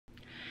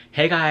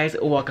Hey guys,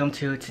 welcome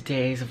to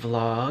today's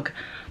vlog.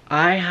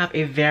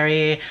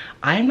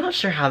 I'm not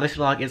sure how this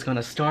vlog is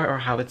gonna start or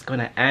how it's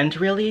gonna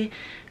end really,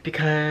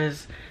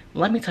 because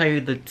let me tell you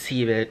the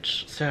tea,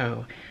 bitch.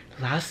 So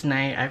last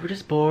night I was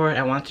just bored.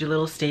 I wanted to do a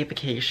little stay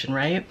vacation,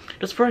 right?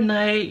 Just for a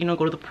night, you know,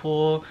 go to the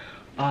pool.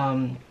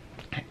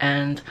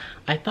 And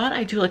I thought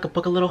I'd do like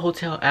book a little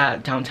hotel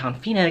at downtown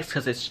Phoenix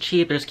because it's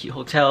cheap, there's cute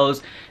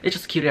hotels, it's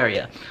just a cute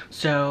area.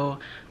 So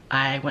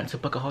I went to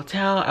book a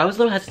hotel. I was a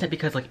little hesitant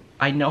because like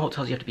I know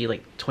hotels you have to be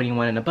like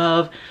 21 and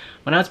above.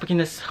 When I was booking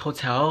this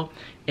hotel,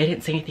 it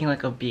didn't say anything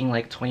like of being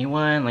like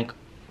 21, like,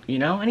 you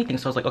know, anything.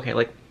 So I was like, okay,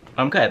 like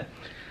I'm good.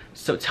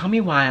 So tell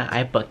me why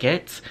I book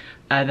it.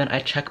 And then I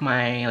check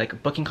my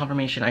like booking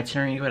confirmation,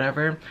 itinerary,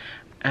 whatever,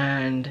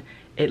 and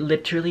it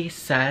literally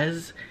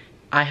says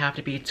I have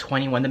to be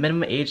 21. The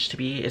minimum age to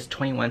be is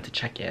 21 to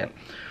check in.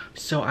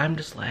 So I'm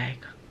just like,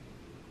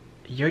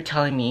 you're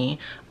telling me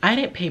I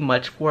didn't pay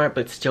much for it,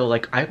 but still,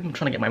 like, I'm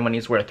trying to get my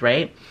money's worth,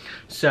 right?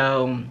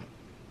 So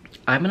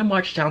I'm gonna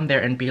march down there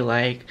and be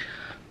like,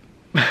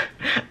 I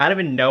don't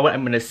even know what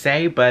I'm gonna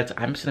say, but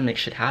I'm just gonna make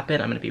shit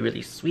happen. I'm gonna be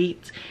really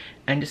sweet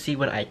and just see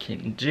what I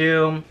can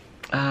do.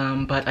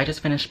 But I just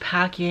finished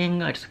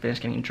packing. I just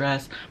finished getting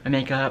dressed, my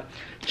makeup.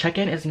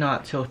 Check-in is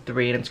not till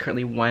 3 and it's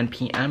currently 1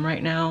 p.m.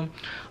 right now.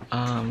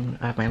 I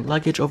have my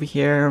luggage over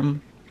here.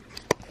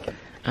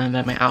 And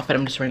then my outfit,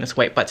 I'm just wearing this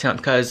white button-up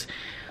because,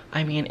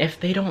 I mean, if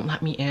they don't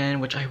let me in,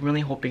 which I'm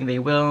really hoping they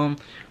will,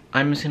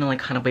 I'm just gonna like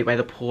kind of wait by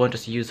the pool and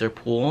just use their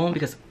pool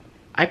because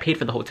I paid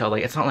for the hotel.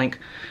 Like, it's not like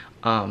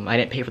I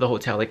didn't pay for the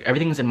hotel. Like,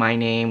 everything's in my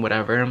name,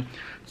 whatever.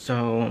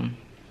 So I'm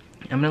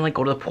gonna like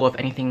go to the pool if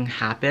anything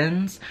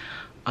happens.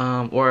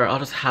 Or I'll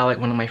just have like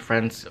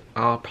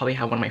I'll probably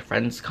have one of my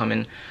friends come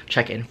and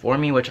check in for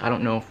me, which I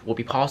don't know if will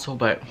be possible,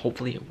 but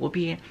hopefully it will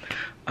be.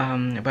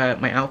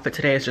 But my outfit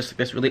today is just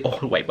this really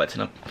old white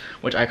button-up,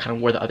 which I kind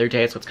of wore the other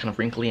day, so it's kind of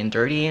wrinkly and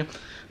dirty.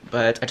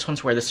 But I just want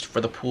to wear this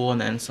for the pool, and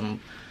then some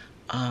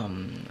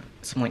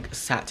like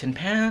satin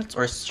pants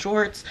or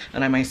shorts,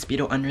 and I have my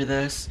Speedo under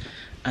this,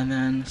 and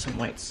then some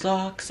white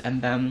socks,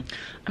 and then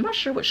I'm not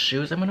sure what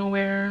shoes I'm gonna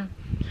wear.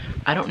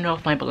 I don't know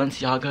if my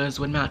Balenciagas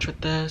would match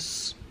with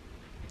this.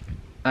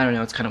 I don't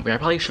know, it's kind of weird. I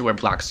probably should wear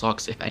black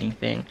socks if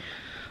anything.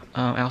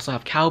 I also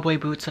have cowboy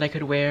boots that I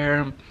could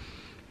wear.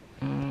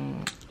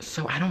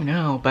 So I don't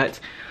know,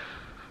 but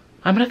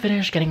I'm gonna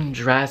finish getting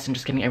dressed and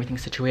just getting everything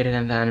situated,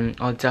 and then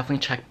I'll definitely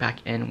check back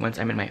in once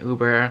I'm in my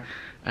Uber.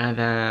 And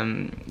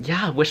then,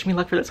 yeah, wish me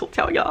luck for this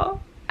hotel, y'all.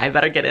 I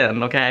better get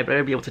in, okay? I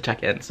better be able to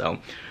check in, so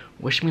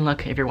wish me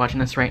luck if you're watching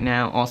this right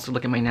now. Also,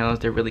 look at my nails,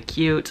 they're really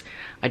cute.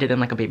 I did them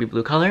like a baby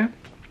blue color.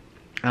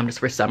 Just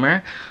for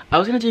summer. I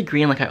was gonna do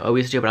green like I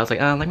always do, but I was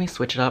like, let me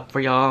switch it up for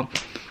y'all,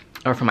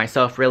 or for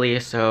myself really.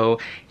 So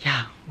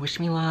yeah, wish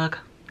me luck.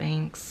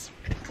 Thanks.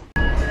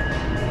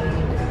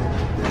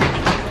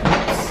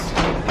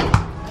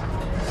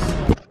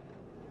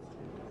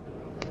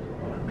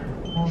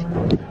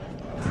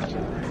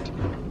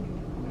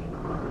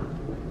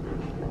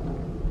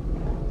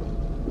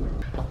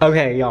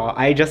 Okay, y'all,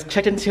 I just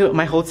checked into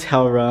my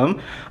hotel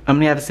room. I'm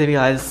gonna have to say to you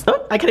guys,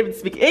 oh, I can't even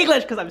speak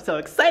English because I'm so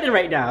excited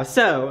right now.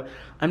 So,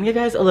 I'm gonna give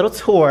you guys a little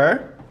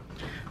tour.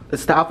 This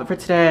is the outfit for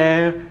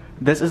today.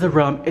 This is the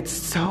room. It's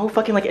so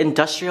fucking like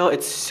industrial.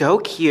 It's so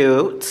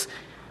cute.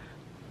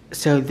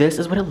 So this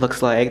is what it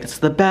looks like. This is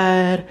the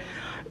bed.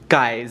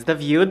 Guys, the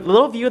view, the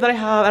little view that I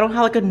have, I don't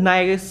have like a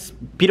nice,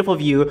 beautiful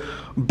view,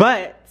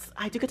 but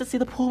I do get to see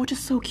the pool, which is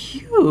so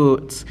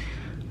cute.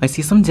 I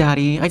see some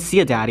daddy. I see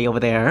a daddy over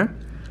there.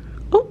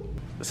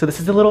 So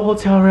this is the little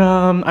hotel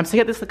room. I'm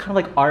staying at this kind of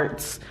like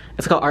arts.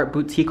 It's like an art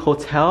boutique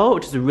hotel,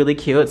 which is really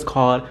cute. It's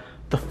called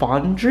the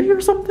Foundry or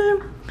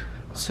something.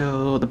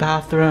 So the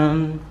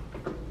bathroom.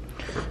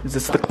 Is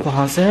this the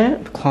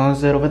closet? The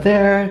closet over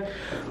there.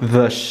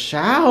 The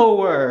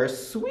shower,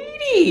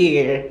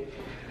 sweetie.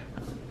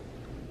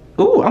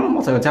 Ooh, I'm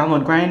almost gonna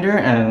download Grindr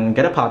and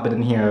get it popping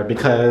in here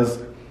because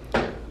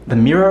the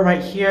mirror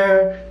right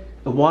here,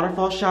 the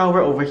waterfall shower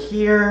over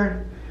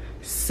here.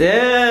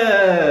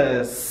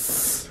 Sis.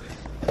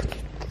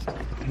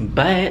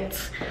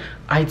 But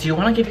I do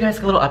want to give you guys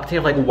a little update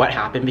of like what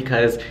happened,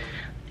 because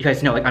you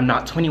guys know like I'm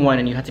not 21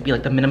 and you have to be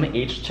like the minimum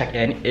age to check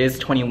in is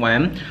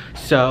 21.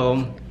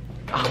 So,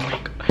 oh my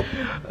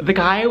god, the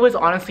guy was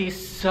honestly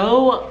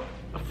so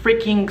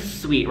freaking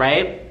sweet,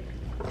 right?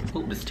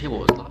 Oh, this table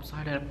was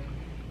lopsided.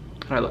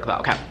 How do I look at that?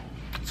 Okay.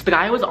 So the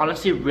guy was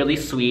honestly really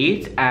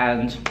sweet,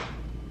 and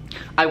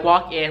I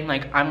walk in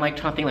like I'm like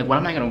trying to think like what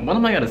am I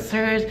gonna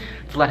say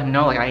to let him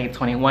know like I ain't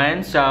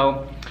 21.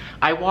 So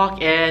I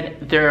walk in,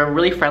 they're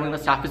really friendly, the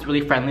staff is really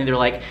friendly. They're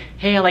like,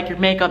 hey, I like your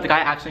makeup. The guy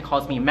actually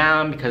calls me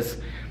ma'am because,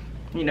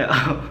 you know,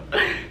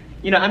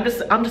 I'm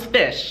just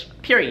fish,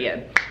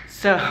 period.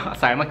 So,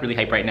 sorry, I'm like really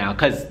hyped right now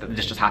because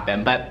this just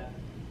happened, but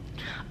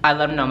I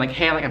let him know, I'm like,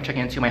 hey, I'm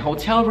checking into my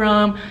hotel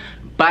room,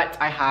 but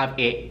I have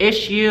a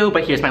issue,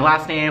 but here's my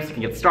last name so we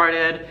can get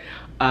started.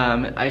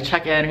 I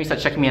check in, he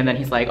starts checking me, and then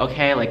he's like,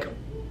 okay, like,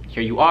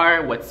 here you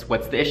are, what's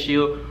the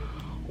issue?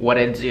 What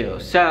I do.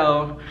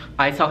 So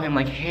I tell him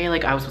like, hey,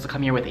 like I was supposed to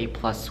come here with a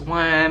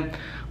 +1.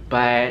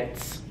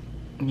 but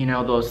you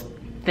know, those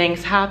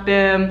things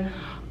happen.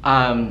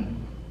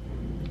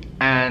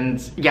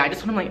 And yeah, I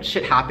just when like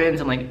shit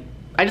happens and like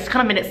I just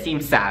kind of made it seem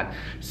sad.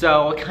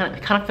 So I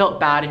kind of felt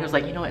bad, and he was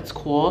like, you know, it's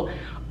cool.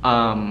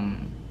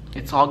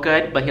 It's all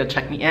good, but he'll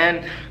check me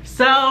in.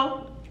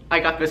 So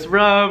I got this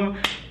room.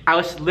 I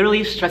was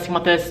literally stressing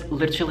about this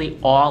literally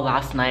all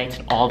last night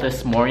and all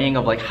this morning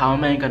of like, how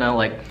am I gonna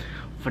like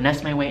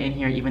finesse my way in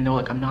here even though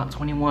like I'm not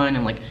 21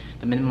 and like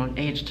the minimum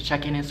age to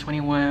check in is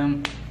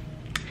 21.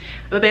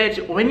 But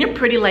bitch, when you're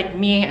pretty like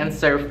me and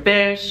serve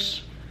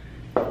fish,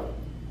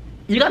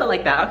 you gotta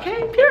like that,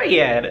 okay?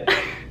 Period.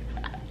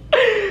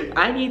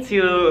 I need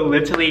to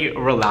literally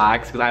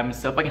relax because I'm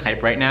so fucking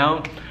hyped right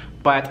now.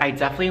 But I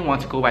definitely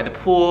want to go by the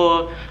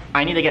pool.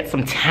 I need to get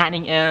some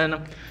tanning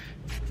in.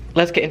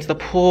 Let's get into the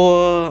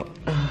pool.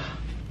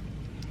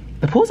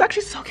 The pool is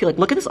actually so cute. Like,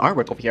 look at this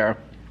artwork over here.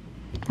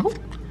 Oh,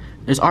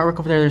 there's artwork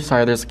over there.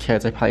 Sorry, there's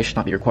kids. I probably should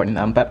not be recording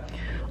them. But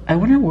I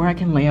wonder where I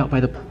can lay out by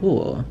the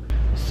pool.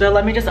 So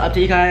let me just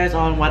update you guys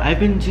on what I've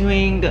been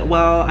doing.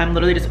 Well, I'm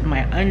literally just in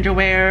my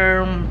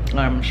underwear,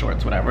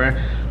 shorts,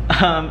 whatever.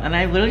 And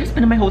I've literally just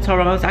been in my hotel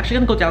room. I was actually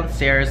gonna go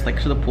downstairs, like,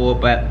 to the pool,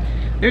 but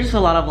there's just a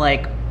lot of,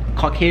 like,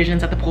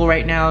 Caucasians at the pool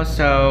right now,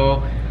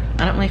 so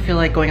I don't really feel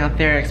like going out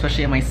there,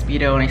 especially in my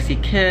Speedo, and I see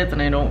kids,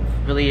 and I don't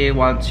really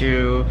want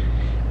to,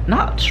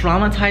 not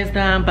traumatize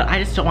them, but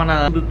I just don't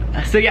wanna.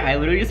 So yeah, I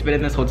literally just been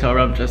in this hotel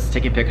room just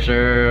taking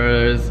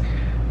pictures,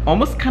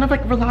 almost kind of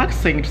like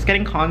relaxing, just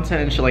getting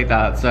content and shit like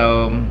that.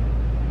 So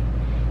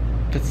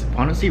that's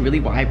honestly really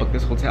why I booked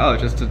this hotel,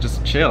 just to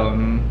just chill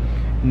and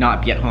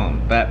not be at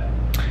home. But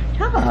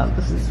yeah,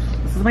 this is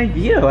my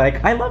view.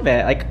 Like, I love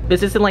it. Like,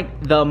 this isn't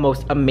like the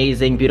most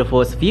amazing,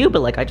 beautifulest view,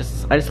 but like I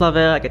just love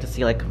it. I get to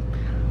see like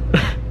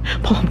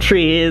palm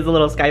trees, a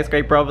little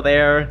skyscraper over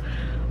there.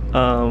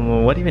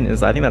 What even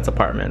is that? I think that's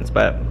apartments,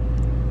 but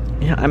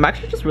yeah, I'm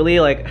actually just really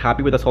like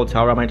happy with this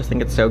hotel room. I just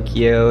think it's so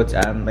cute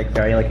and like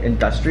very like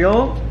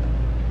industrial.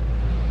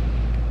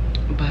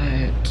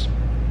 But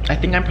I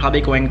think I'm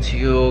probably going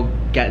to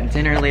get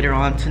dinner later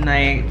on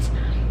tonight.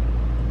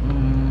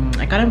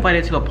 I got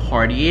invited to a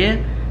party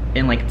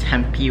in like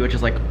Tempe, which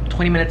is like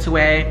 20 minutes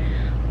away.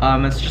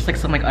 It's just like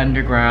some like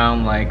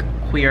underground like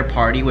queer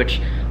party,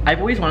 which I've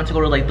always wanted to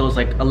go to, like those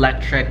like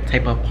electric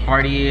type of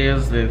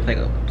parties that like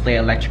play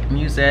electric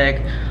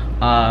music,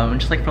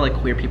 just like for like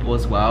queer people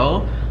as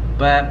well.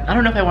 But I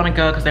don't know if I want to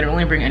go because I don't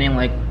really bring any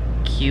like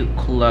cute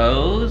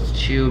clothes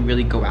to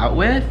really go out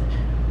with.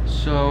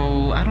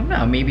 So I don't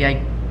know, maybe I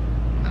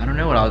don't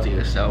know what I'll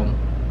do. So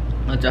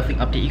I'll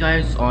definitely update you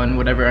guys on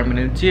whatever I'm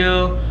gonna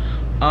do.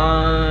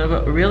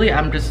 But really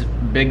I'm just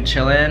big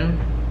chillin',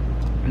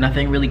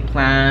 nothing really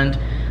planned.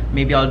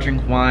 Maybe I'll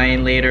drink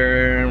wine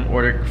later,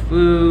 order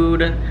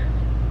food,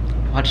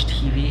 watch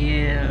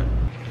TV.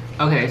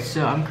 Okay,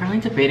 so I'm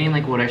currently debating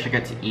like what I should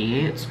get to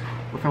eat,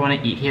 or if I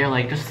want to eat here.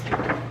 Like, just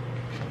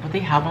what they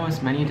have on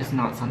this menu does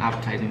not sound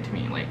appetizing to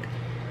me. Like,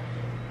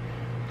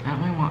 I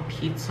don't really want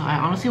pizza. I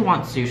honestly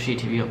want sushi,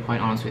 to be quite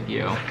honest with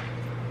you.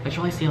 I should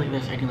really see like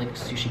there's any like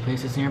sushi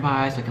places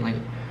nearby, so I can like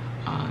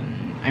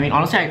I mean,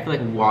 honestly, I feel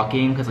like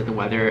walking because like the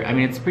weather, I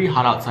mean, it's pretty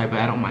hot outside, but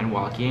I don't mind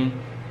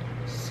walking.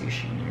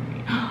 Sushi near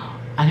me.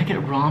 I could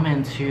get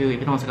ramen too,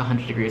 even though it's like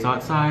 100 degrees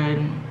outside.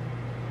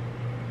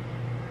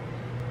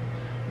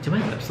 Do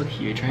my lips look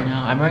huge right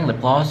now? I'm wearing lip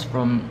gloss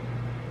from,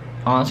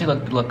 honestly,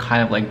 look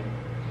kind of like,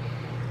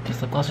 these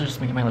lip glosses are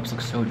just making my lips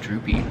look so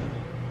droopy.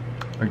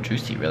 Or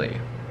juicy, really.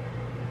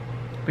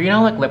 But you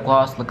know, like lip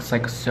gloss looks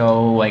like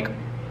so, like,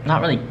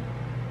 not really,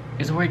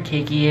 is the word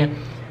cakey,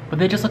 but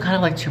they just look kind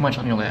of like too much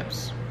on your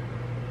lips.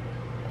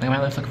 Like,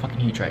 my lips look fucking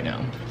huge right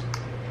now.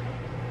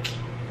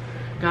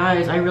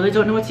 Guys, I really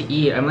don't know what to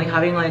eat. I'm like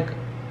having like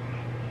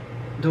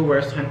the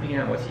worst time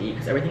figuring out what to eat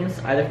because everything is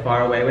either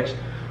far away, which,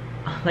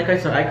 like I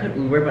said, I could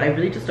Uber, but I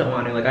really just don't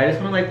want to. Like, I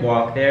just want to like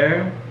walk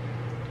there.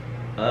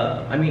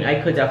 I mean,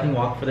 I could definitely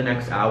walk for the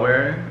next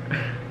hour.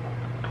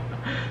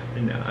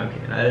 No, I'm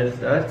kidding.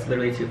 That's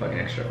literally too fucking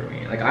extra for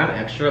me. Like, I'm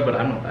extra, but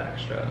I'm not that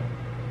extra.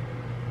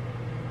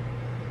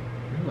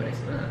 Ooh, what is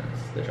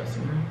this? The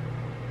dressing room?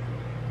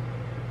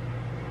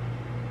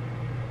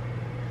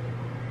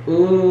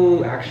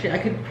 Ooh, actually, I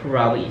could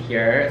probably eat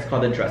here. It's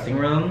called the dressing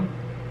room.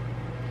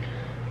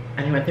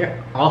 And I went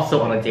there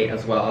also on a date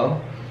as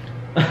well.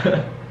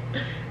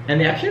 And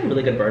they actually have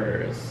really good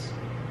burgers.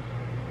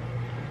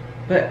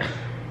 But,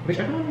 which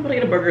I don't know if I'm gonna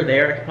get a burger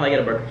there. I could probably get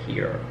a burger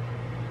here.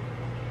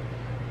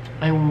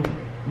 I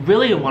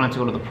really wanted to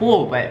go to the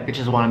pool, but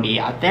bitches want to be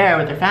out there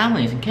with their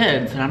families and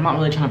kids, and I'm not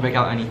really trying to break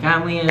out any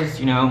families,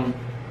 you know.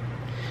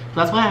 So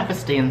that's why I have to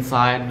stay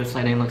inside. This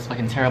lighting looks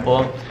fucking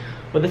terrible.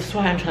 But this is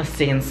why I'm trying to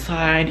stay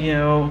inside, you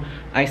know.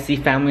 I see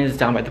families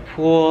down by the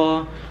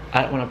pool.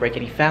 I don't want to break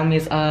any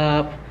families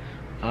up.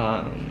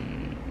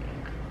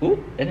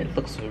 Ooh, and it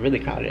looks really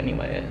crowded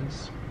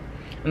anyways.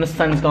 And the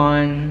sun's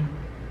gone.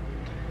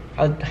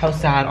 How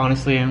sad,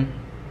 honestly.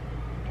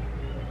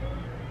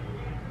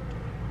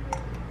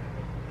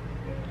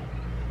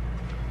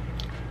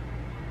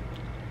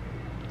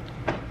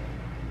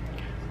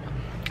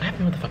 I have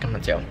no know what the fuck I'm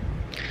gonna do.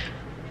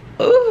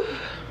 Ooh.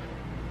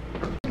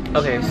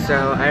 Okay,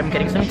 so I'm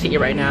getting something to eat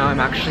right now.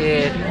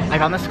 I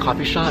found this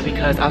coffee shop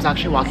because I was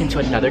actually walking to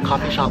another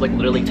coffee shop like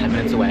literally 10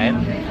 minutes away.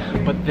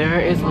 But there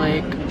is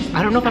like,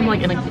 I don't know if I'm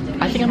like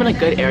I think I'm in a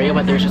good area,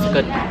 but there's just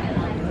like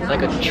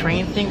a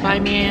train thing by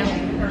me.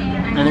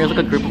 And there's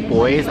like a group of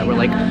boys that were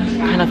like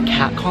kind of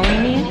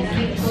catcalling me.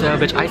 So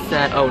bitch, I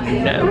said, oh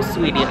no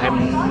sweetie,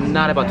 I'm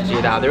not about to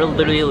do that. They were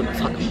literally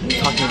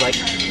talking like,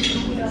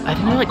 I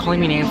think they were like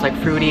calling me names like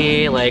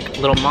Fruity, like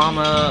Little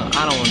Mama.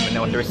 I don't even know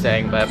what they were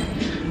saying, but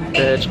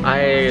bitch,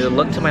 I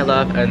looked to my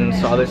left and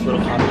saw this little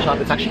coffee shop.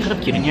 It's actually kind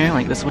of cute in here.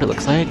 Like, this is what it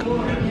looks like.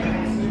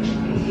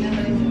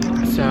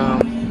 So,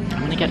 I'm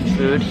gonna get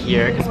food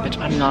here, because bitch,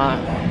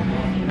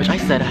 bitch, I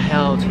said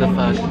hell to the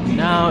fuck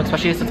no,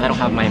 especially since I don't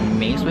have my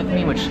mace with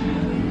me, which,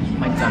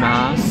 my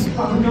dumbass.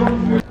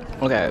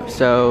 Okay,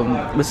 so,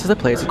 this is a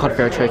place, it's called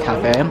Fair Trade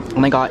Cafe,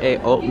 and I got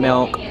a oat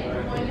milk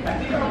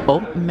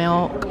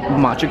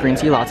matcha green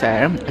tea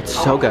latte. It's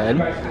so good.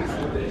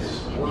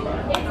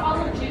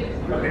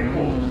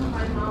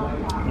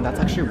 That's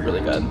actually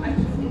really good.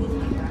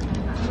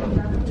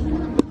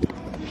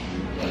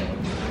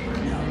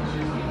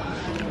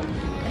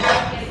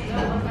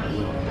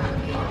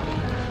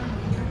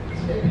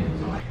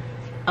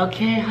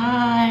 Okay,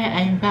 hi,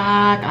 I'm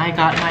back. I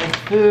got my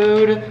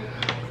food.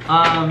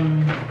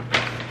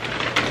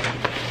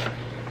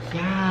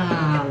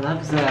 Yeah,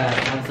 loves it.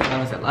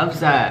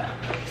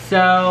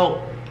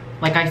 So,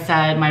 like I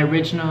said, my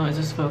original, is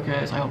this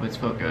focus? I hope it's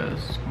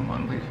focused. Come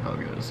on, please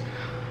focus.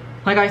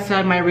 Like I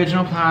said, my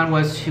original plan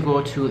was to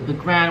go to the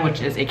Grand,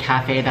 which is a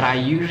cafe that I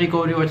usually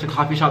go to, or it's a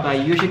coffee shop that I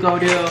usually go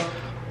to.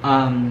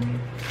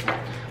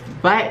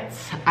 But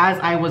as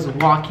I was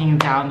walking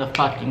down the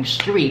fucking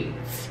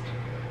streets,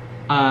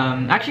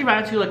 I actually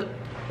ran into like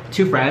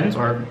two friends,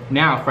 or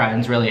now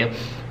friends really.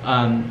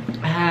 And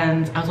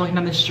I was walking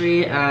down the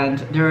street, and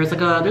there's like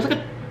a,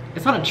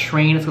 it's not a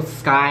train, it's a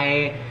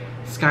sky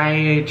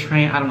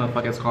train. I don't know what the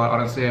fuck it's called,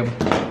 honestly.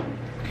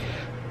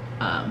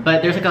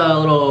 But there's like a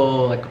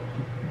little like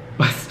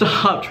bus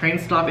stop, train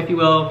stop, if you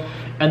will,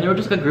 and there were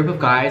just like a group of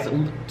guys,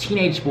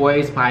 teenage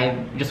boys,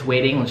 just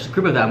waiting, just a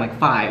group of them, like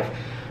 5,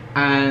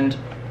 and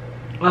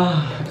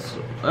that's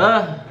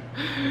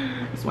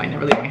why I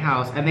never leave my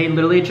house. And they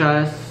literally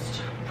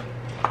just,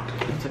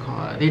 what's it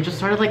called? They just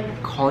started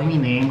like calling me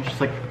names, just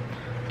like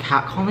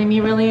catcalling me,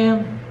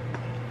 really.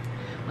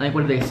 Like,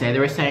 what did they say? They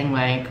were saying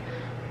like,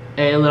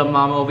 hey, little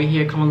mama over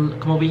here,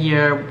 come over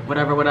here,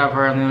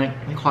 whatever, and then like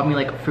they called me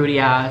like fruity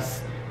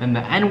ass, then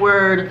the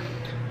N-word.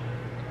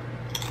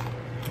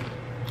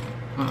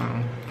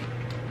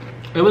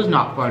 It was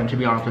not fun, to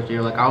be honest with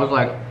you. Like, I was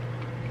like,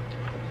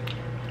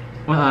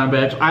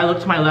 bitch. I looked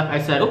to my left, I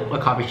said, oh, a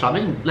coffee shop,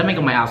 let me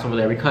get my ass over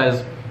there,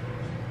 because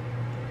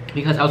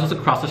I was just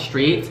across the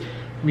street,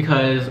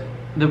 because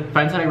the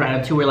friends that I ran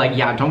into were like,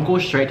 yeah, don't go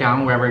straight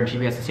down wherever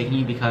GPS is taking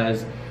you,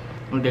 because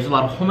there's a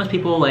lot of homeless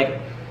people,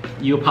 like,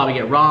 you'll probably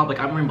get robbed. Like,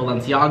 I'm wearing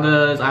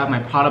Balenciagas, I have my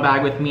Prada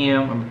bag with me,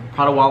 my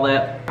Prada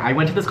wallet. I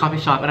went to this coffee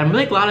shop, and I'm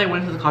really glad I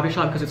went to the coffee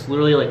shop, because it's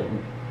literally like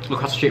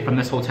across the street from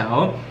this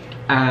hotel.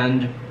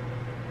 And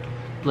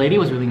the lady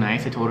was really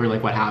nice. I told her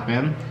like what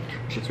happened.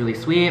 She's really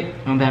sweet.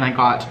 And then I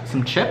got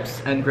some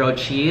chips and grilled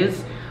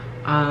cheese.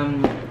 I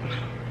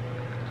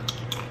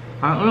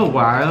don't know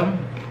why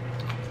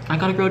I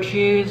got a grilled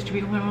cheese, to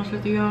be honest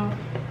with you.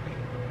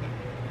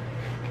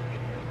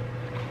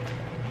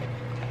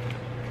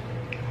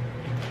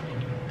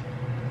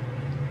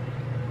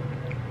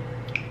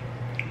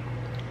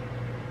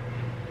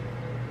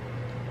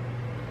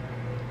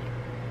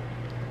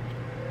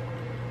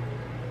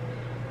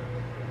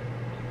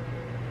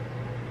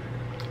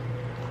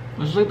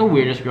 This is like the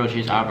weirdest grilled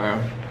cheese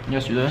ever.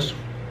 Let's do this.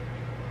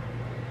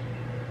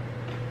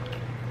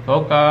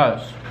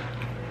 Focus.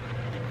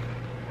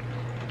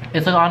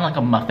 It's like on like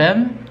a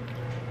muffin.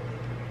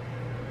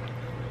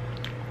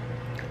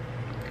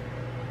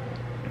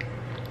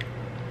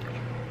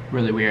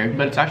 Really weird,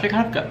 but it's actually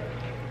kind of good.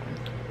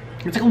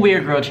 It's like a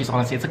weird grilled cheese,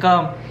 honestly. It's like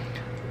a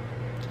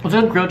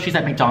grilled cheese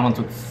that McDonald's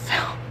would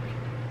sell.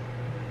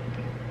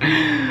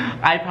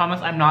 I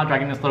promise I'm not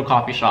dragging this little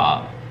coffee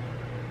shop.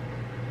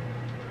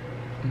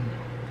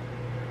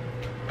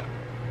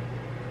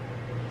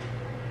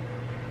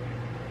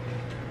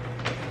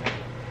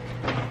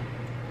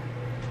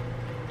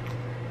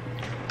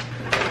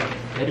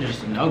 It is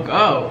just a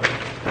no-go.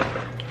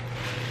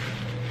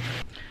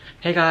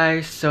 Hey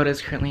guys, so it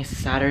is currently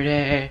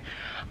Saturday.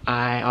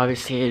 I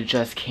obviously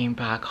just came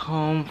back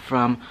home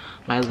from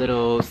my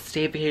little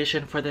stay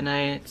vacation for the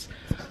night.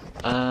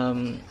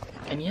 And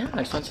yeah,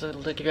 I just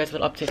wanted to give you guys a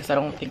little update because I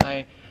don't think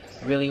I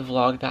really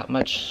vlogged that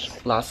much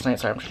last night.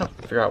 Sorry, I'm trying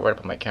to figure out where to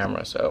put my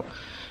camera, so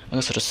I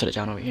guess I'll just set it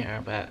down over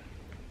here. But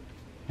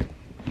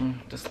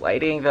this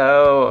lighting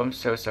though, I'm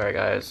so sorry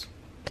guys.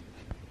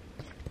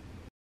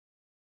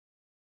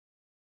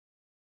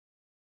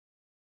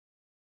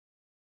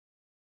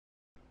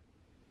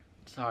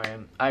 Sorry,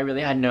 I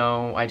really had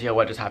no idea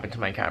what just happened to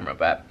my camera,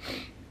 but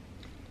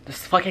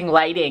this fucking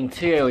lighting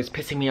too is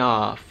pissing me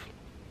off.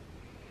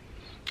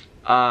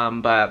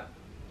 But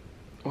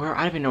I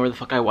don't even know where the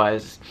fuck I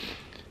was.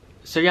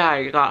 so yeah,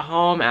 I got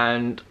home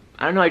and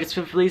I don't know, I just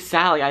feel really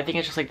sad. Like, I think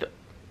it's just like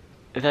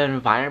the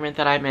environment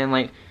that I'm in.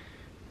 Like,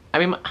 I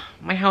mean,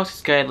 my house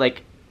is good,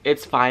 like,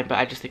 it's fine, but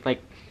I just think,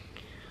 like,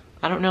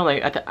 I don't know,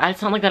 like,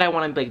 it's not like that I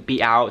want to, like,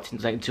 be out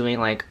and, like, doing,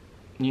 like,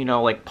 you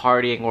know, like,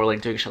 partying or,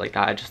 like, doing shit like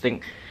that. I just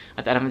think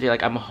at the end of the day,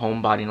 like, I'm a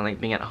homebody and,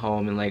 like, being at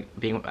home and, like,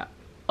 being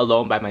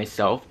alone by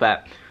myself.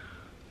 But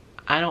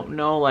I don't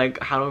know,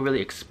 like, how to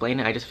really explain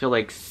it. I just feel,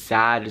 like,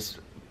 sad just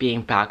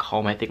being back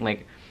home. I think,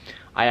 like,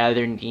 I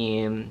either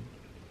need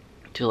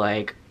to,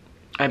 like,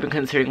 I've been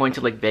considering going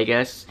to, like,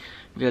 Vegas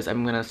because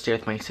I'm gonna stay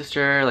with my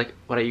sister. Like,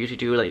 what I usually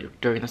do, like,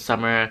 during the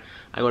summer,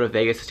 I go to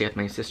Vegas to stay with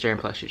my sister, and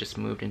plus she just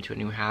moved into a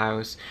new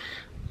house.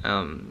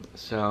 And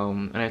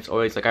it's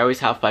always, like, I always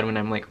have fun when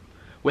I'm, like,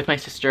 with my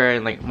sister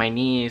and, like, my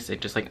niece and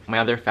just, like, my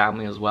other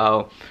family as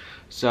well.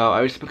 So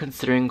I've just been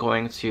considering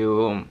going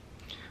to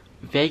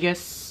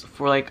Vegas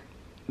for, like,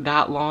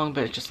 that long,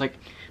 but it's just, like,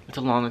 it's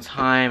a long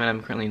time, and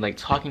I'm currently, like,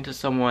 talking to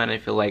someone. I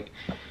feel like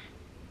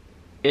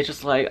it's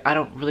just, like, I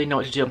don't really know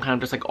what to do. I'm kind of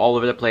just, like, all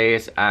over the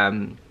place.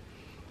 I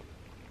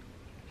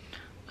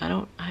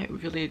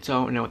really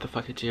don't know what the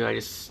fuck to do. I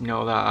just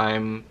know that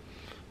I'm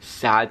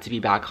sad to be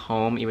back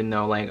home, even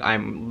though, like,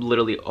 I'm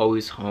literally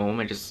always home.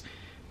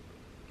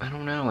 I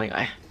don't know, like,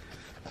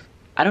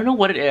 I don't know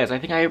what it is. I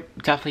think I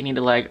definitely need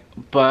to, like,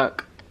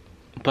 book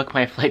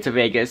my flight to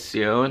Vegas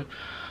soon.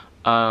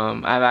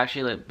 I've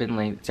actually, like, been,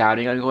 like,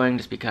 doubting on going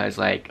just because,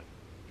 like,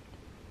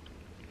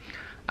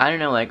 I don't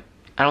know, like,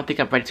 I don't think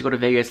I'm ready to go to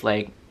Vegas,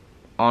 like,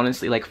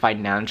 honestly, like,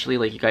 financially.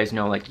 Like, you guys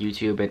know, like,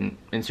 YouTube and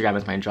Instagram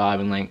is my job,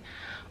 and, like,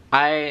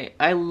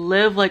 I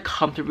live, like,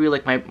 comfortably.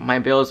 Like, my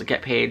bills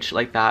get paid, shit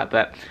like that.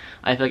 But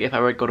I feel like if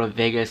I were to go to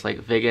Vegas, like,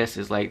 Vegas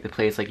is, like, the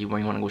place, like,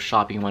 when you want to go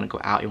shopping, you want to go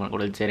out, you want to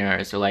go to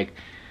dinner. So, like,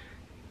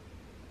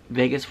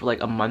 Vegas for,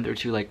 like, a month or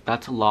two, like,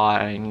 that's a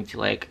lot. I need to,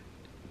 like,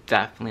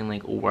 definitely,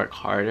 like, work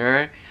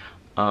harder.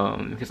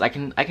 Because I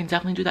can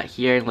definitely do that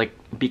here and, like,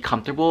 be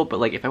comfortable. But,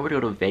 like, if I were to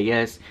go to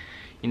Vegas,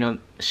 you know,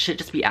 shit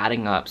just be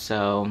adding up.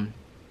 So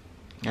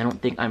I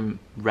don't think I'm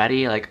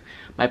ready. Like,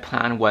 my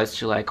plan was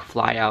to, like,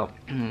 fly out.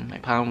 My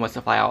plan was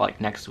to fly out, like,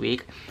 next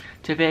week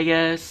to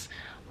Vegas.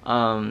 But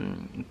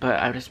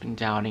I've just been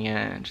doubting it.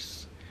 And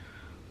just,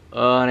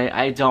 and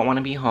I don't want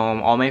to be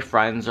home. All my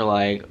friends are,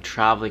 like,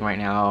 traveling right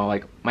now.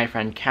 Like, my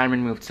friend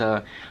Cameron moved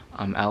to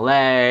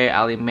LA.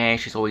 Allie Mae,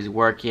 she's always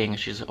working.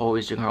 She's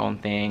always doing her own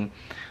thing.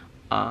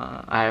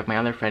 I have my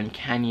other friend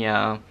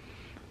Kenya,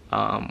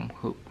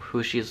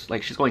 who she's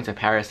going to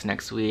Paris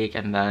next week,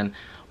 and then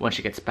when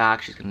she gets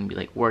back, she's gonna be,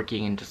 like,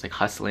 working and just, like,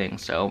 hustling.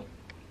 So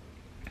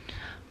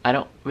I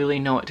don't really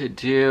know what to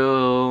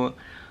do.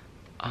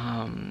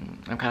 I'm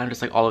kind of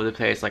just, like, all over the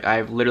place. Like,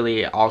 I've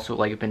literally also,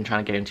 like, been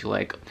trying to get into,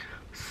 like,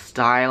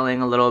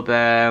 styling a little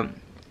bit,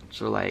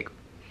 so, like,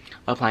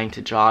 applying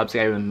to jobs.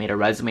 Like, I even made a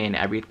resume and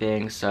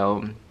everything.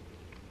 So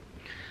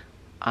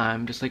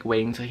I'm just, like,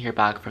 waiting to hear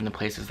back from the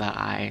places that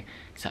I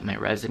sent my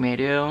resume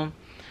to.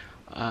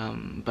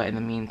 But in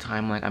the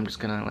meantime, like, I'm just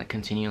gonna, like,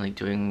 continue, like,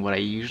 doing what I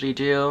usually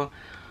do.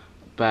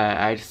 But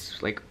I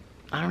just, like,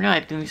 I don't know, I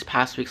think these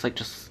past weeks, like,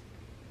 just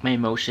my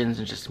emotions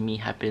and just me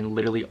have been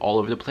literally all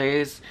over the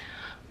place.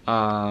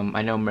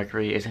 I know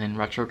Mercury isn't in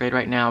retrograde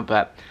right now,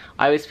 but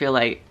I always feel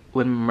like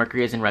when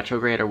Mercury is in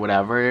retrograde or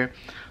whatever,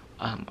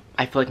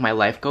 I feel like my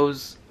life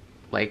goes,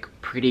 like,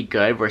 pretty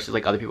good, versus,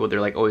 like, other people,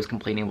 they're, like, always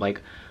complaining,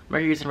 like,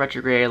 Mercury's in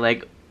retrograde,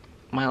 like,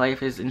 my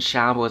life is in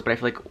shambles. But I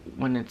feel like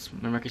when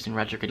Mercury's in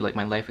retrograde, like,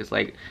 my life is,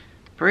 like,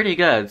 pretty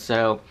good.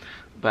 So,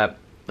 but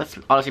that's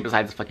honestly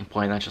besides the fucking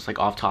point. That's just, like,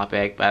 off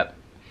topic. But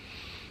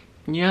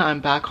yeah,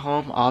 I'm back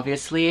home,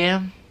 obviously.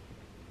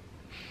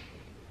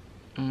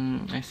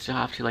 I still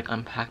have to, like,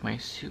 unpack my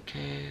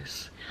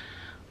suitcase.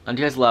 Do you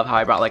guys love how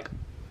I brought, like,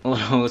 a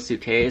little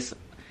suitcase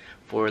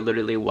for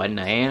literally one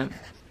night?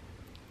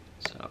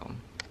 So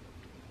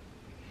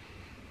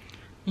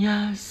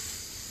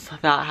yes,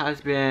 that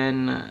has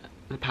been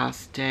the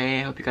past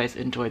day. I hope you guys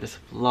enjoyed this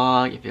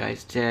vlog. If you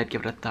guys did,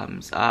 give it a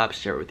thumbs up,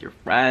 share it with your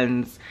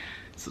friends,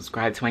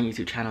 subscribe to my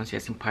YouTube channel so you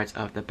guys can be parts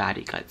of the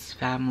Barbiegutz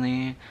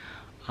family.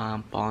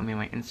 Follow me on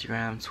my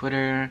Instagram,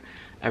 Twitter.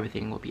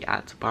 Everything will be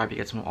at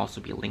Barbiegutz and will also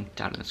be linked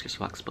down in the description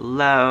box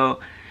below.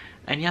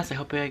 And yes, I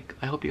hope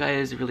you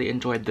guys really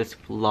enjoyed this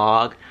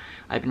vlog.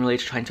 I've been really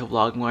trying to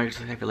vlog more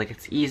because I feel like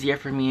it's easier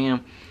for me.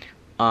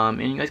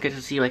 And you guys get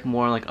to see, like,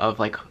 more, like, of,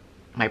 like,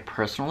 my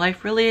personal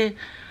life, really.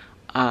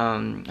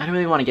 I don't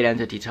really want to get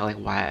into detail, like,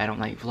 why I don't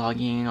like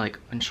vlogging, like,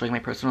 and showing my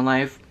personal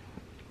life.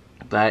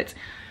 But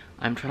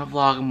I'm trying to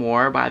vlog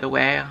more, by the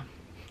way.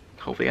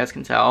 Hopefully you guys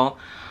can tell.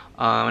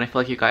 And I feel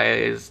like you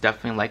guys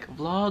definitely like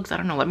vlogs. I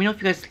don't know, let me know if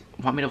you guys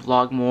want me to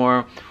vlog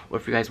more, or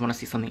if you guys want to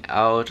see something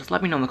else. Just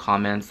let me know in the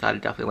comments.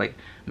 That'd definitely, like,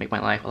 make my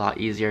life a lot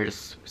easier,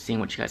 just seeing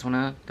what you guys want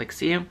to, like,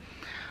 see.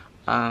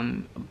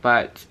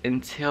 But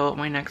until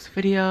my next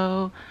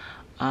video,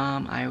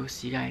 I will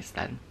see you guys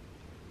then.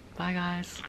 Bye, guys.